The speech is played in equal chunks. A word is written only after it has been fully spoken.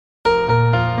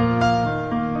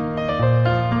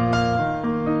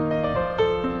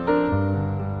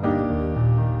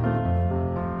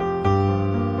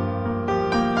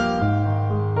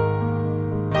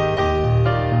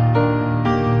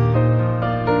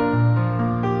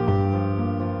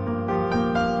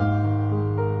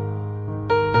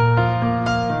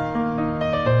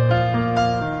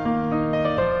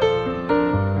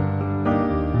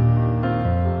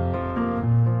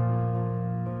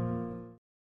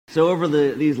So over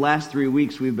these last 3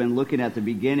 weeks, we've been looking at the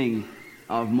beginning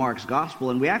of Mark's gospel,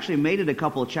 and we actually made it a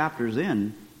couple of chapters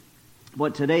in.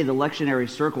 But today, the lectionary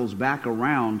circles back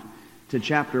around to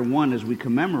chapter 1 as we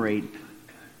commemorate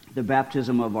the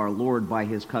baptism of our Lord by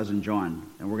his cousin John.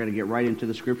 And we're going to get right into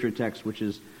the scripture text, which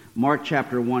is Mark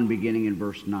chapter 1, beginning in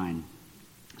verse 9.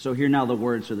 So hear now the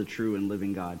words of the true and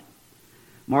living God.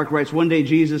 Mark writes, "One day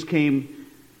Jesus came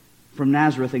from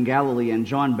Nazareth in Galilee, and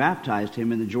John baptized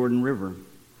him in the Jordan River.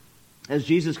 As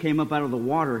Jesus came up out of the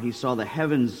water, he saw the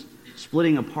heavens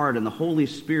splitting apart and the Holy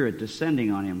Spirit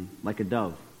descending on him like a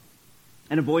dove.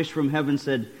 And a voice from heaven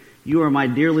said, 'You are my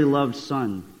dearly loved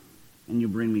Son, and you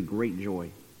bring me great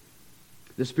joy.'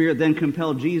 The Spirit then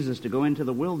compelled Jesus to go into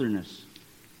the wilderness,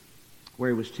 where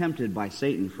he was tempted by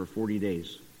Satan for 40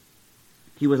 days.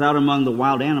 He was out among the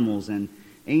wild animals, and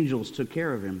angels took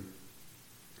care of him.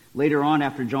 Later on,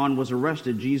 after John was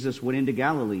arrested, Jesus went into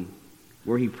Galilee,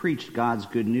 where he preached God's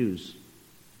good news.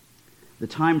 'The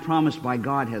time promised by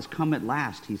God has come at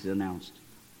last,' he announced.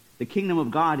 'The kingdom of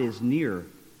God is near.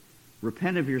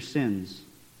 Repent of your sins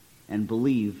and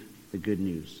believe the good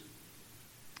news.'"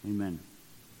 Amen.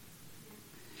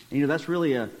 And that's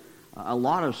really a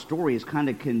lot of stories kind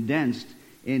of condensed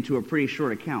into a pretty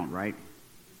short account, right?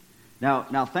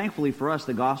 Now, thankfully for us,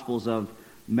 the Gospels of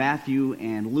Matthew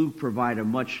and Luke provide a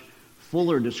much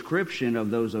fuller description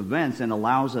of those events and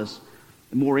allows us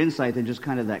more insight than just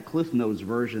kind of that Cliff Notes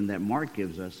version that Mark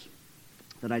gives us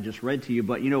that I just read to you.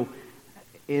 But,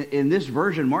 in this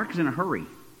version, Mark is in a hurry.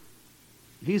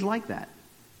 He's like that.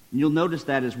 And you'll notice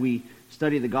that as we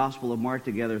study the Gospel of Mark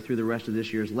together through the rest of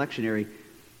this year's lectionary,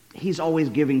 he's always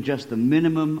giving just the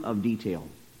minimum of detail.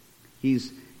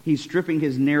 He's stripping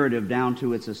his narrative down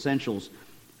to its essentials,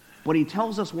 but he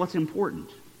tells us what's important.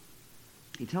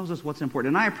 He tells us what's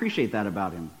important, and I appreciate that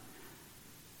about him.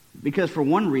 Because for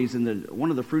one reason, one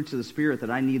of the fruits of the Spirit that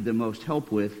I need the most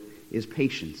help with is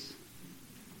patience.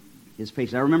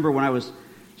 I remember when I was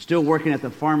still working at the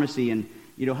pharmacy and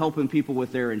helping people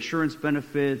with their insurance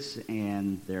benefits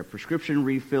and their prescription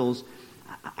refills.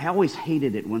 I always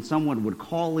hated it when someone would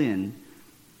call in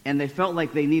and they felt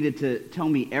like they needed to tell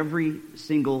me every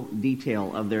single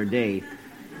detail of their day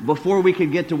before we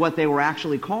could get to what they were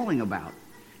actually calling about.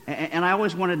 And I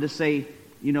always wanted to say,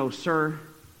 "Sir,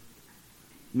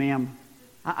 ma'am,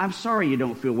 I'm sorry you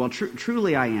don't feel well.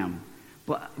 Truly I am.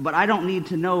 But I don't need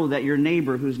to know that your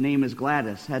neighbor, whose name is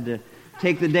Gladys, had to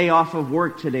take the day off of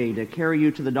work today to carry you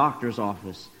to the doctor's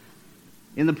office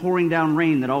in the pouring down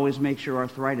rain that always makes your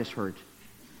arthritis hurt.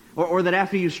 Or that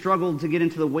after you struggled to get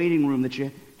into the waiting room that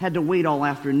you had to wait all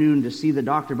afternoon to see the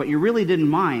doctor, but you really didn't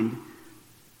mind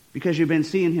because you've been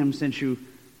seeing him since you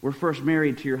were first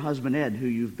married to your husband Ed, who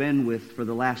you've been with for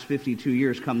the last 52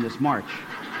 years come this March.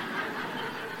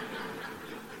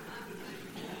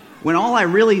 When all I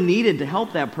really needed to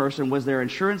help that person was their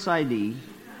insurance ID,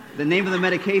 the name of the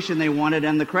medication they wanted,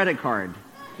 and the credit card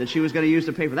that she was going to use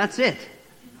to pay for. That's it.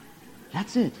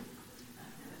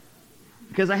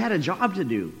 Because I had a job to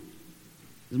do.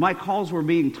 My calls were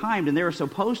being timed, and they were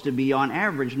supposed to be, on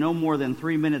average, no more than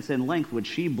 3 minutes in length, which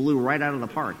she blew right out of the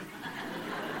park.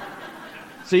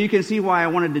 So you can see why I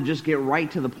wanted to just get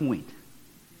right to the point.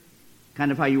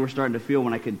 Kind of how you were starting to feel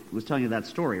when I was telling you that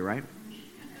story, right?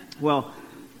 Well,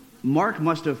 Mark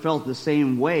must have felt the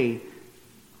same way.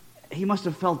 He must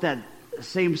have felt that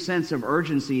same sense of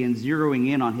urgency in zeroing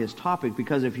in on his topic,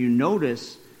 because if you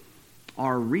notice,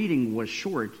 our reading was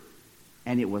short,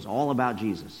 and it was all about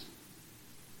Jesus.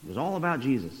 It was all about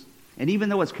Jesus. And even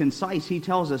though it's concise, he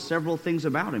tells us several things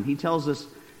about him. He tells us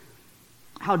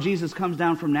how Jesus comes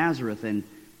down from Nazareth and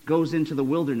goes into the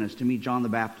wilderness to meet John the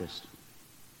Baptist.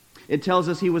 It tells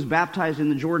us he was baptized in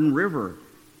the Jordan River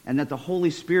and that the Holy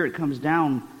Spirit comes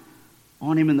down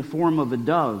on him in the form of a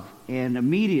dove, and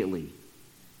immediately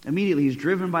he's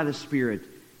driven by the Spirit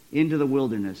into the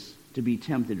wilderness to be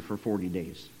tempted for 40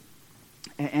 days.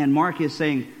 And Mark is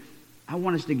saying, I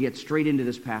want us to get straight into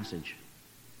this passage.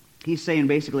 He's saying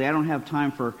basically, I don't have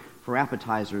time for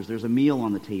appetizers. There's a meal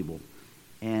on the table,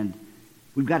 and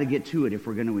we've got to get to it if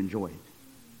we're going to enjoy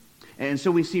it. And so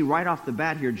we see right off the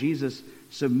bat here Jesus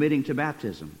submitting to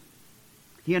baptism.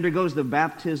 He undergoes the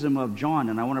baptism of John,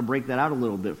 and I want to break that out a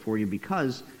little bit for you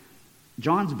because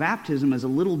John's baptism is a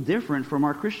little different from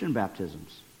our Christian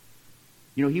baptisms.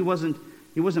 He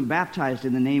wasn't baptized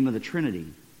in the name of the Trinity.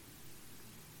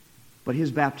 But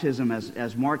his baptism,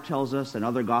 as Mark tells us and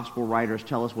other gospel writers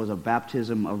tell us, was a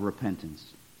baptism of repentance.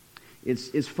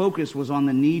 Its focus was on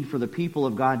the need for the people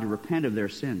of God to repent of their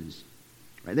sins.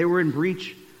 Right? They were in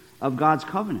breach of God's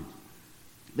covenant.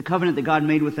 The covenant that God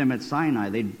made with them at Sinai.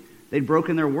 They'd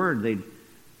broken their word. They'd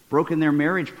broken their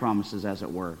marriage promises, as it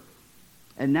were.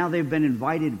 And now they've been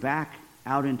invited back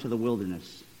out into the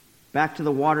wilderness, back to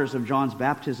the waters of John's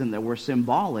baptism that were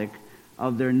symbolic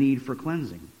of their need for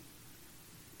cleansing.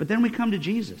 But then we come to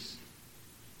Jesus.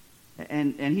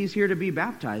 And he's here to be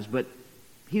baptized, but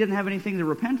he didn't have anything to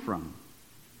repent from.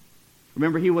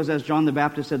 Remember, he was, as John the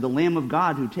Baptist said, the Lamb of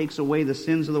God who takes away the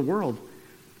sins of the world.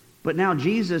 But now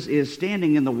Jesus is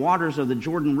standing in the waters of the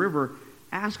Jordan River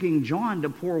asking John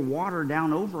to pour water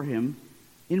down over him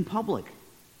in public,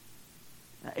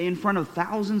 in front of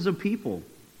thousands of people,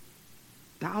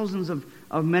 thousands of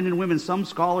men and women. Some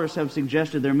scholars have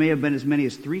suggested there may have been as many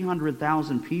as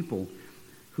 300,000 people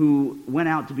who went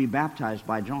out to be baptized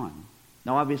by John.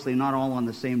 Now, obviously, not all on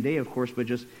the same day, of course, but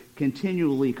just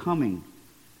continually coming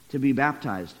to be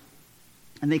baptized.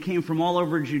 And they came from all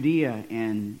over Judea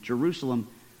and Jerusalem,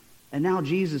 and now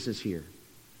Jesus is here.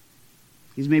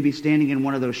 He's maybe standing in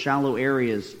one of those shallow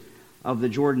areas of the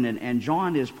Jordan, and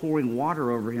John is pouring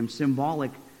water over him, symbolic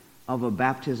of a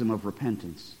baptism of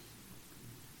repentance.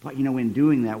 But, in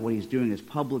doing that, what he's doing is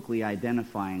publicly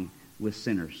identifying with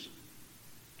sinners.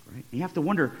 Right? You have to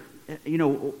wonder,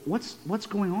 what's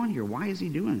going on here? Why is he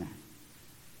doing that?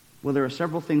 Well, there are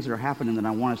several things that are happening that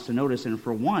I want us to notice. And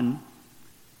for one,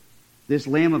 this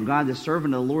Lamb of God, this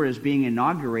servant of the Lord, is being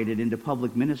inaugurated into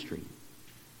public ministry.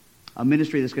 A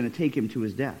ministry that's going to take him to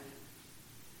his death.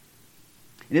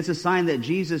 And it's a sign that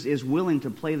Jesus is willing to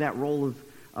play that role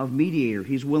of mediator.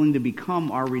 He's willing to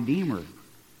become our Redeemer.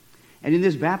 And in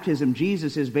this baptism,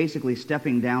 Jesus is basically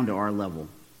stepping down to our level.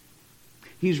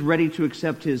 He's ready to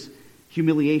accept his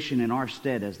humiliation in our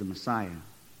stead as the Messiah.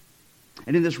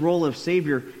 And in this role of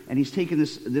Savior, and he's taken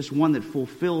this one that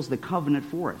fulfills the covenant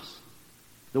for us.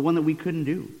 The one that we couldn't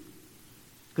do.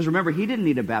 Because remember, he didn't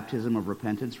need a baptism of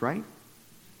repentance, right?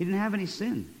 He didn't have any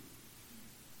sin.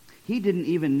 He didn't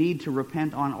even need to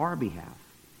repent on our behalf.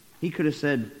 He could have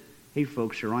said, hey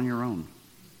folks, you're on your own.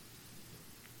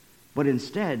 But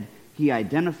instead, he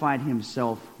identified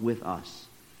himself with us.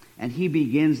 And he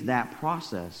begins that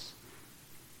process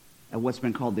of what's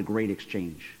been called the Great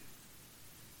Exchange.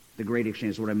 The Great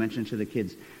Exchange is what I mentioned to the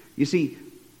kids. You see,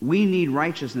 we need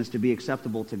righteousness to be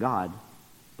acceptable to God,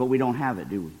 but we don't have it,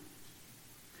 do we?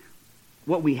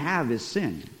 What we have is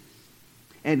sin.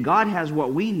 And God has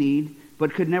what we need,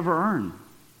 but could never earn.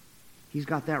 He's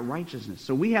got that righteousness.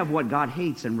 So we have what God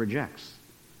hates and rejects.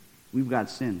 We've got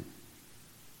sin.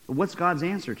 But what's God's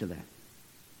answer to that?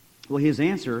 Well, his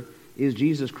answer is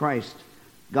Jesus Christ,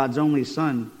 God's only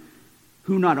Son,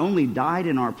 who not only died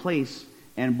in our place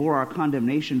and bore our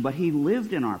condemnation, but he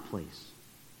lived in our place,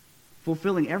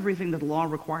 fulfilling everything that the law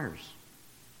requires.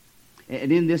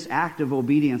 And in this act of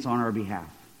obedience on our behalf.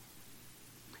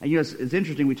 And it's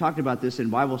interesting, we talked about this in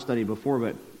Bible study before,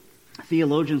 but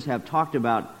theologians have talked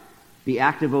about the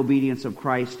active obedience of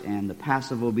Christ and the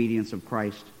passive obedience of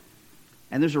Christ.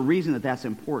 And there's a reason that that's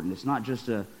important. It's not just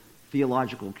a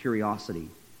theological curiosity.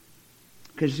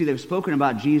 Because you see, they've spoken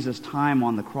about Jesus' time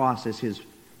on the cross as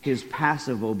his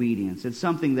passive obedience. It's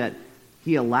something that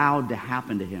he allowed to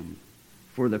happen to him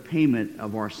for the payment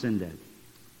of our sin debt.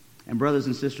 And brothers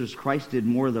and sisters, Christ did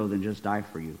more, though, than just die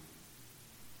for you.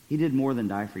 He did more than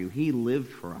die for you. He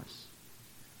lived for us,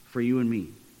 for you and me.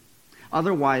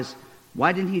 Otherwise,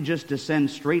 why didn't he just descend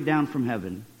straight down from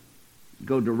heaven,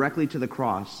 go directly to the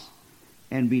cross,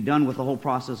 and be done with the whole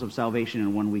process of salvation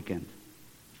in one weekend?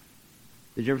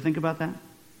 Did you ever think about that?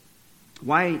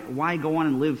 Why go on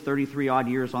and live 33 odd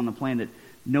years on the planet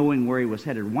knowing where he was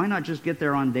headed? Why not just get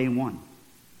there on day one?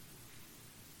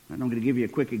 And I'm going to give you a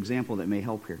quick example that may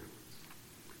help here.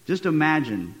 Just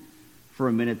imagine for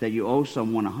a minute that you owe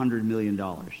someone $100 million.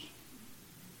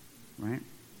 Right?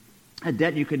 A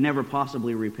debt you could never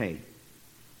possibly repay.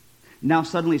 Now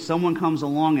suddenly someone comes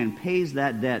along and pays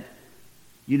that debt.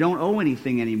 You don't owe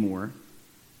anything anymore,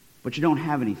 but you don't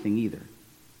have anything either.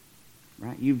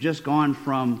 Right? You've just gone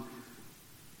from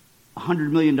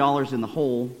 $100 million in the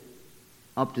hole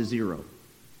up to zero.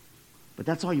 But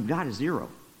that's all you've got is zero.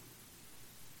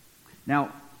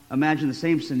 Now, imagine the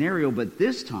same scenario, but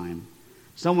this time,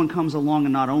 someone comes along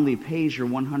and not only pays your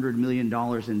 $100 million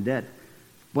in debt,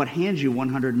 but hands you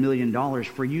 $100 million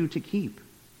for you to keep.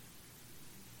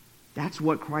 That's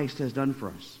what Christ has done for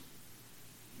us.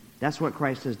 That's what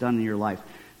Christ has done in your life.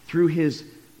 Through his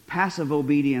passive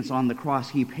obedience on the cross,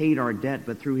 he paid our debt,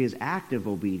 but through his active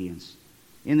obedience,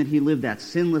 in that he lived that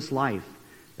sinless life,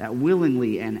 that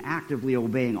willingly and actively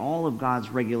obeying all of God's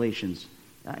regulations,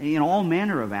 in all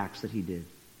manner of acts that he did.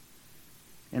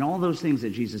 And all those things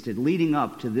that Jesus did leading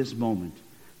up to this moment,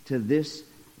 to this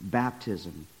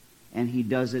baptism. And he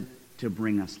does it to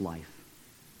bring us life.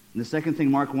 And the second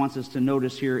thing Mark wants us to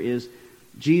notice here is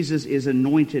Jesus is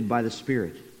anointed by the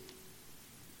Spirit.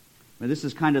 This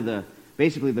is kind of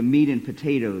basically the meat and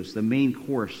potatoes, the main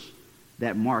course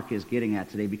that Mark is getting at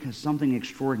today, because something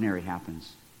extraordinary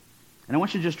happens. And I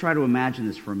want you to just try to imagine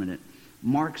this for a minute.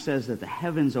 Mark says that the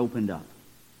heavens opened up.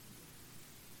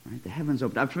 Right? The heavens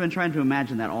opened up. I've been trying to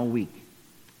imagine that all week.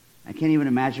 I can't even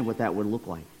imagine what that would look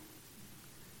like.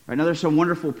 Right? Now, there's some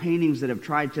wonderful paintings that have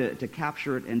tried to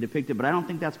capture it and depict it, but I don't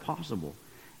think that's possible.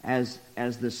 As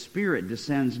the Spirit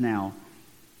descends now,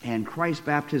 and Christ's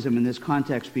baptism in this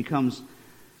context becomes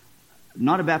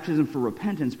not a baptism for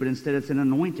repentance, but instead it's an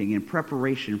anointing in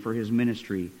preparation for his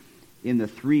ministry in the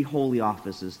three holy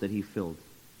offices that he filled,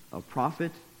 of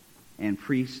prophet and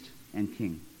priest and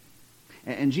king.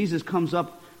 And Jesus comes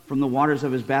up from the waters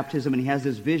of his baptism, and he has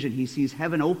this vision. He sees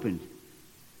heaven opened.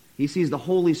 He sees the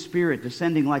Holy Spirit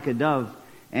descending like a dove,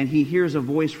 and he hears a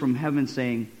voice from heaven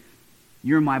saying,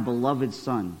 "You're my beloved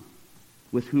Son,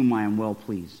 with whom I am well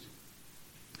pleased."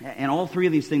 And all three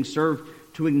of these things serve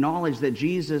to acknowledge that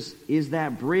Jesus is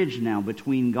that bridge now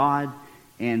between God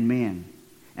and man.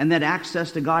 And that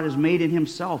access to God is made in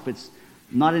himself. It's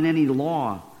not in any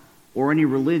law or any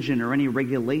religion or any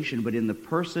regulation, but in the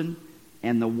person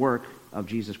and the work of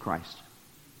Jesus Christ.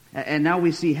 And now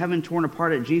we see heaven torn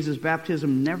apart at Jesus'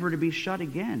 baptism, never to be shut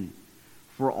again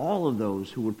for all of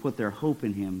those who would put their hope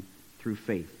in him through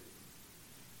faith.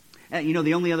 And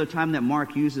the only other time that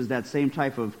Mark uses that same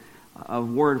type of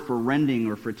word for rending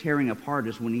or for tearing apart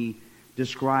is when he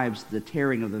describes the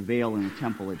tearing of the veil in the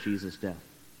temple at Jesus' death.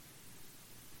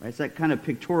 Right? It's that kind of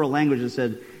pictorial language that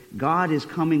said, God is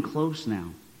coming close now.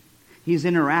 He's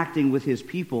interacting with his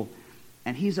people,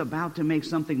 and he's about to make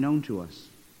something known to us.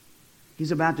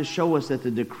 He's about to show us that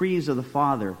the decrees of the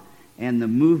Father and the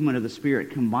movement of the Spirit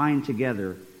combine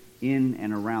together in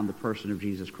and around the person of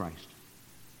Jesus Christ.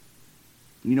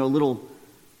 A little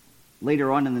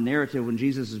later on in the narrative, when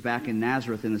Jesus is back in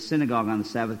Nazareth in the synagogue on the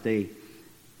Sabbath day,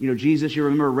 Jesus, you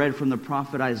remember, read from the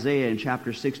prophet Isaiah in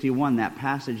chapter 61, that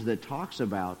passage that talks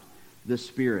about the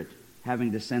Spirit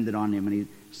having descended on him. And he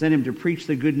sent him to preach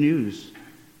the good news,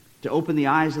 to open the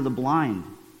eyes of the blind,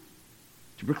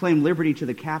 to proclaim liberty to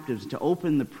the captives, to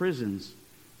open the prisons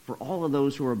for all of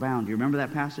those who are bound. Do you remember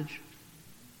that passage?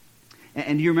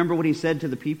 And do you remember what he said to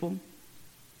the people?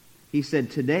 He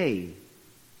said, Today,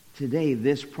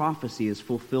 this prophecy is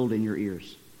fulfilled in your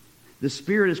ears. The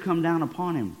Spirit has come down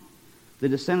upon him. The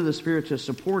descent of the Spirit to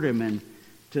support him and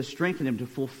to strengthen him, to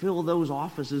fulfill those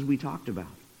offices we talked about.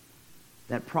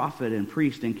 That prophet and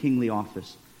priest and kingly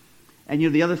office. And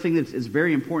the other thing that is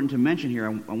very important to mention here,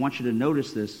 I want you to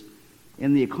notice this,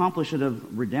 in the accomplishment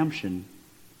of redemption,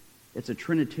 it's a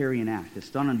Trinitarian act. It's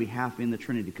done on behalf in the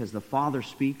Trinity, because the Father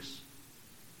speaks,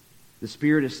 the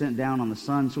Spirit is sent down on the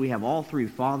Son, so we have all three,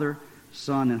 Father,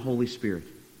 Son, and Holy Spirit.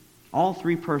 All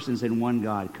three persons in one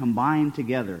God, combined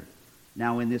together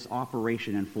now in this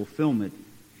operation and fulfillment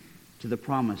to the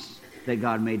promise that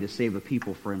God made to save a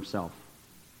people for himself.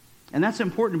 And that's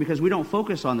important because we don't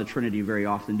focus on the Trinity very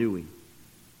often, do we?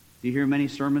 Do you hear many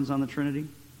sermons on the Trinity?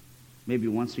 Maybe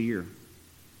once a year.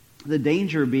 The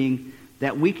danger being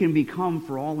that we can become,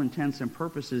 for all intents and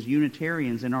purposes,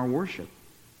 Unitarians in our worship.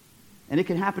 And it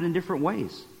can happen in different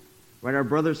ways. Right? Our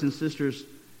brothers and sisters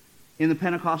in the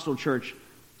Pentecostal church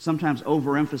sometimes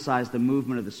overemphasize the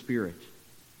movement of the Spirit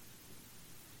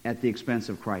at the expense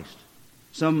of Christ.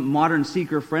 Some modern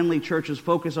seeker-friendly churches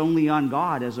focus only on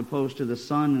God as opposed to the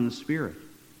Son and the Spirit.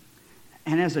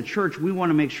 And as a church, we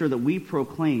want to make sure that we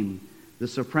proclaim the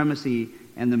supremacy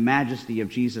and the majesty of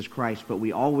Jesus Christ, but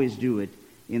we always do it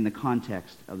in the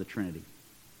context of the Trinity.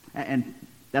 And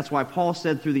that's why Paul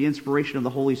said, through the inspiration of the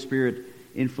Holy Spirit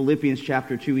in Philippians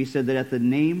chapter 2, he said that at the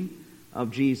name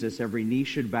of Jesus, every knee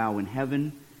should bow in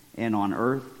heaven and on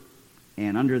earth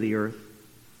and under the earth.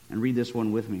 And read this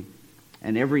one with me.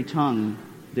 And every tongue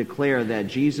declare that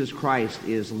Jesus Christ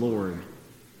is Lord,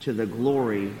 to the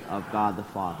glory of God the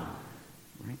Father.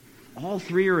 Right? All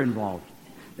three are involved.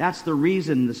 That's the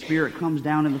reason the Spirit comes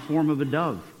down in the form of a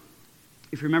dove.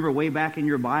 If you remember way back in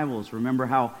your Bibles, remember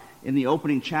how in the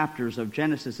opening chapters of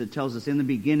Genesis it tells us, in the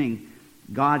beginning,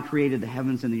 God created the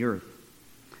heavens and the earth.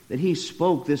 That he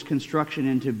spoke this construction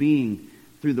into being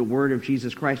through the word of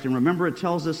Jesus Christ. And remember, it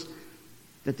tells us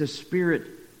that the Spirit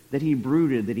that he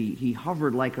brooded, that he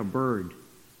hovered like a bird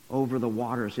over the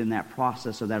waters in that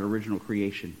process of that original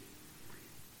creation.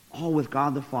 All with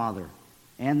God the Father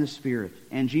and the Spirit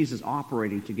and Jesus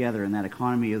operating together in that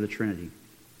economy of the Trinity.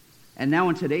 And now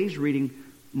in today's reading,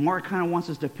 Mark kind of wants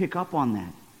us to pick up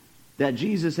on that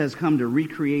Jesus has come to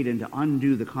recreate and to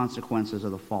undo the consequences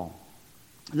of the fall.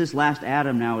 This last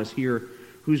Adam now is here,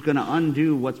 who's going to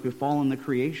undo what's befallen the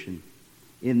creation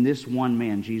in this one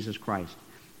man, Jesus Christ,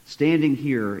 standing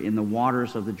here in the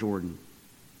waters of the Jordan.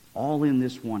 All in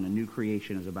this one, a new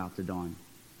creation is about to dawn.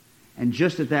 And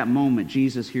just at that moment,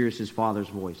 Jesus hears his Father's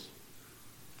voice.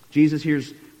 Jesus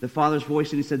hears the Father's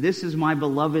voice, and he said, "This is my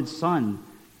beloved Son.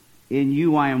 In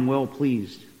you I am well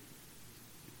pleased."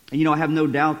 And I have no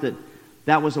doubt that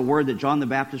that was a word that John the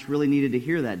Baptist really needed to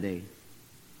hear that day.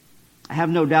 I have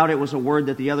no doubt it was a word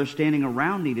that the others standing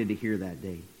around needed to hear that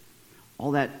day.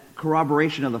 All that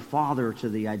corroboration of the Father to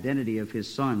the identity of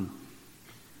his Son.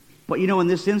 But in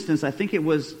this instance, I think it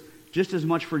was just as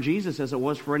much for Jesus as it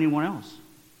was for anyone else.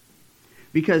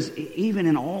 Because even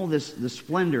in all the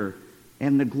splendor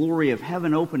and the glory of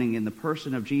heaven opening in the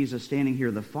person of Jesus standing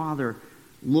here, the Father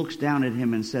looks down at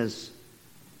him and says,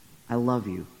 "I love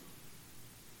you.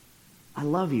 I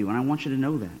love you, and I want you to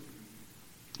know that."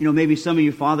 Maybe some of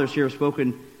you fathers here have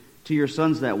spoken to your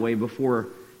sons that way before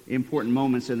important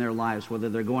moments in their lives, whether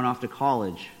they're going off to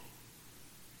college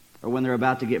or when they're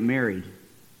about to get married.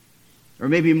 Or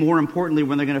maybe more importantly,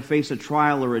 when they're going to face a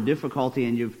trial or a difficulty,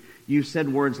 and you've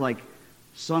said words like,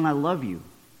 "Son, I love you.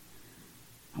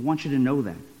 I want you to know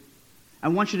that. I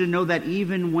want you to know that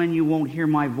even when you won't hear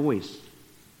my voice.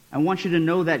 I want you to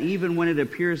know that even when it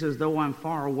appears as though I'm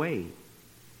far away."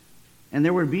 And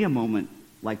there would be a moment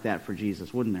like that for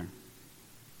Jesus, wouldn't there?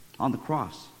 On the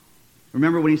cross.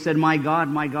 Remember when he said, my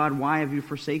God, why have you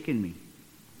forsaken me?"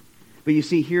 But you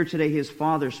see, here today his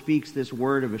Father speaks this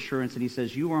word of assurance, and he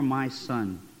says, "You are my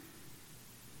Son,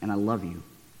 and I love you."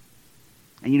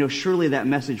 And surely that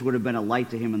message would have been a light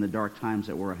to him in the dark times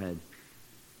that were ahead.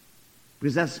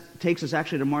 Because that takes us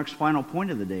actually to Mark's final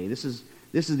point of the day. This is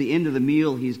the end of the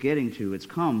meal he's getting to. It's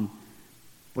come,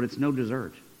 but it's no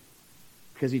dessert.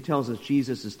 Because he tells us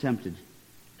Jesus is tempted.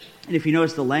 And if you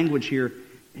notice the language here,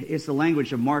 it's the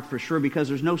language of Mark for sure, because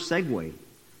there's no segue. There's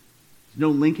no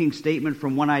linking statement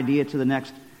from one idea to the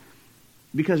next.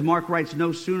 Because Mark writes,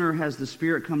 no sooner has the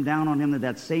Spirit come down on him than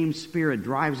that same Spirit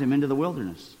drives him into the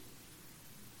wilderness.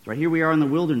 Right here we are in the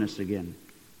wilderness again.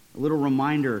 A little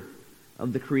reminder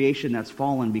of the creation that's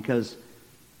fallen, because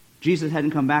Jesus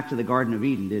hadn't come back to the Garden of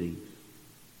Eden, did he?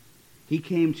 He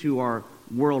came to our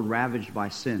world ravaged by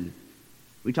sin.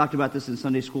 We talked about this in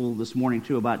Sunday school this morning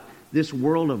too, about this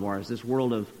world of ours, this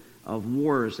world of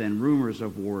wars and rumors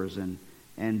of wars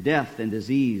and death and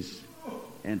disease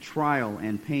and trial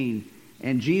and pain.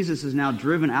 And Jesus is now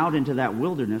driven out into that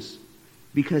wilderness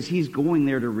because he's going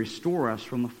there to restore us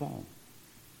from the fall.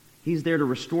 He's there to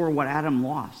restore what Adam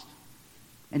lost.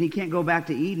 And he can't go back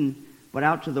to Eden, but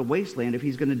out to the wasteland if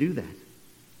he's going to do that.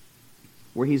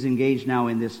 Where he's engaged now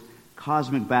in this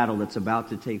cosmic battle that's about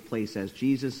to take place as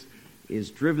Jesus is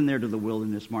driven there to the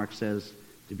wilderness, Mark says,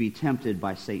 to be tempted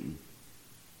by Satan.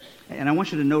 And I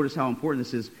want you to notice how important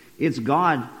this is. It's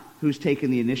God who's taken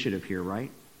the initiative here,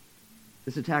 right?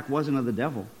 This attack wasn't of the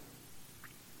devil.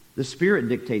 The Spirit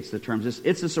dictates the terms.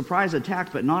 It's a surprise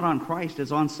attack, but not on Christ,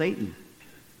 it's on Satan.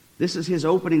 This is his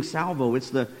opening salvo. It's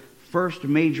the first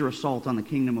major assault on the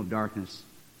kingdom of darkness.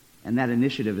 And that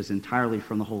initiative is entirely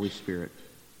from the Holy Spirit.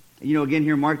 And again,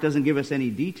 here Mark doesn't give us any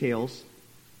details,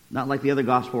 not like the other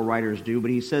gospel writers do,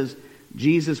 but he says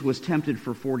Jesus was tempted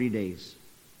for 40 days.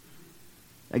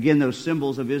 Again, those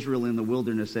symbols of Israel in the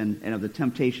wilderness and of the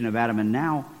temptation of Adam. And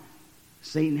now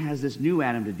Satan has this new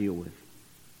Adam to deal with.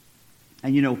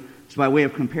 And it's by way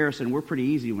of comparison, we're pretty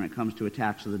easy when it comes to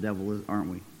attacks of the devil, aren't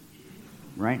we?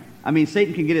 Right? I mean,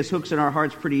 Satan can get his hooks in our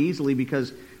hearts pretty easily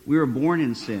because we were born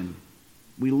in sin.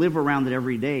 We live around it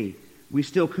every day. We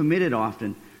still commit it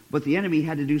often. But the enemy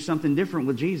had to do something different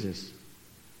with Jesus.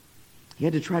 He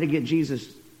had to try to get Jesus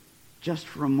just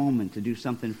for a moment to do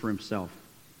something for himself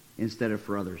instead of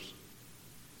for others.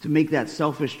 To make that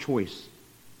selfish choice.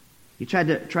 He tried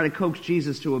to coax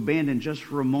Jesus to abandon just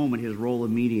for a moment his role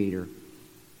of mediator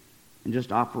and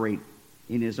just operate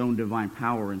in his own divine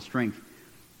power and strength.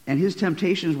 And his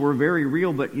temptations were very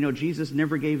real, but Jesus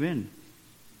never gave in.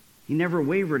 He never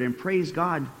wavered, and praise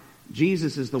God,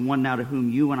 Jesus is the one now to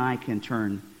whom you and I can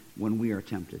turn when we are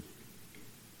tempted.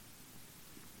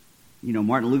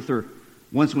 Martin Luther,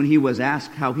 once when he was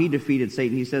asked how he defeated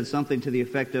Satan, he said something to the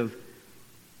effect of,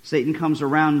 Satan comes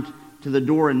around to the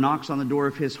door and knocks on the door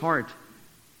of his heart.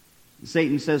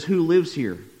 Satan says, who lives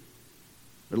here?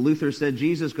 But Luther said,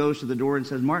 Jesus goes to the door and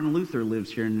says, Martin Luther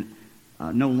lives here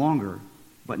no longer,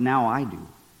 but now I do.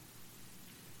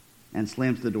 And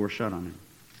slams the door shut on him.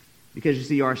 Because you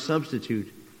see, our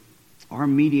substitute, our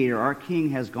mediator, our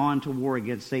king has gone to war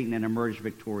against Satan and emerged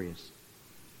victorious.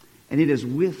 And it is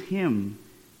with him,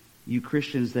 you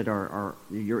Christians that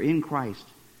you're in Christ,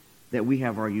 that we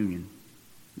have our union.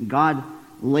 God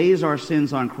lays our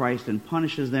sins on Christ and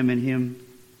punishes them in him.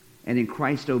 And in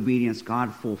Christ's obedience,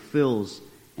 God fulfills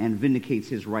and vindicates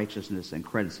his righteousness and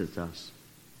credits it to us.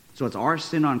 So it's our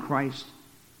sin on Christ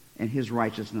and his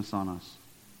righteousness on us.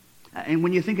 And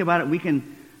when you think about it, we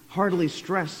can hardly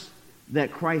stress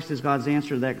that Christ is God's answer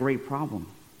to that great problem.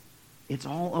 It's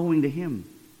all owing to him.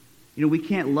 We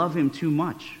can't love him too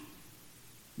much.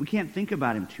 We can't think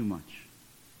about him too much.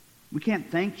 We can't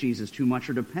thank Jesus too much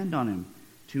or depend on him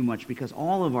too much, because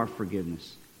all of our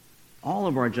forgiveness, all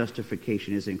of our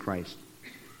justification is in Christ.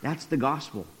 That's the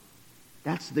gospel.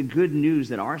 That's the good news,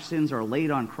 that our sins are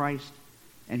laid on Christ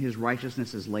and his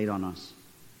righteousness is laid on us.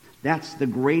 That's the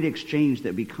great exchange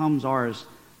that becomes ours,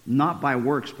 not by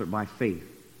works, but by faith.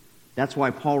 That's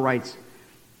why Paul writes,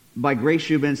 by grace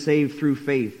you've been saved through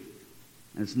faith.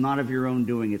 And it's not of your own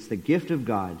doing. It's the gift of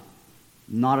God,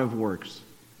 not of works,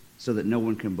 so that no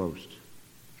one can boast.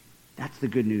 That's the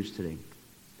good news today.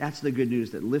 That's the good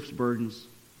news that lifts burdens,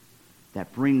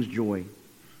 that brings joy,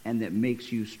 and that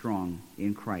makes you strong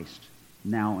in Christ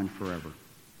now and forever.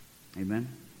 Amen?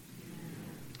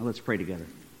 Well, let's pray together.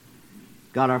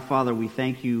 God our Father, we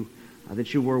thank you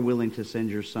that you were willing to send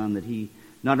your Son, that he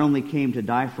not only came to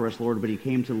die for us, Lord, but he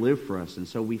came to live for us. And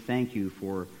so we thank you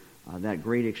for that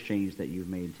great exchange that you've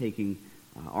made, taking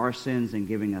our sins and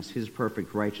giving us his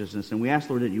perfect righteousness. And we ask,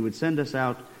 Lord, that you would send us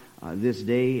out this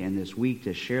day and this week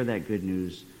to share that good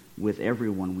news with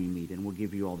everyone we meet. And we'll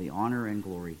give you all the honor and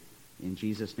glory. In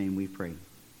Jesus' name we pray.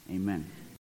 Amen.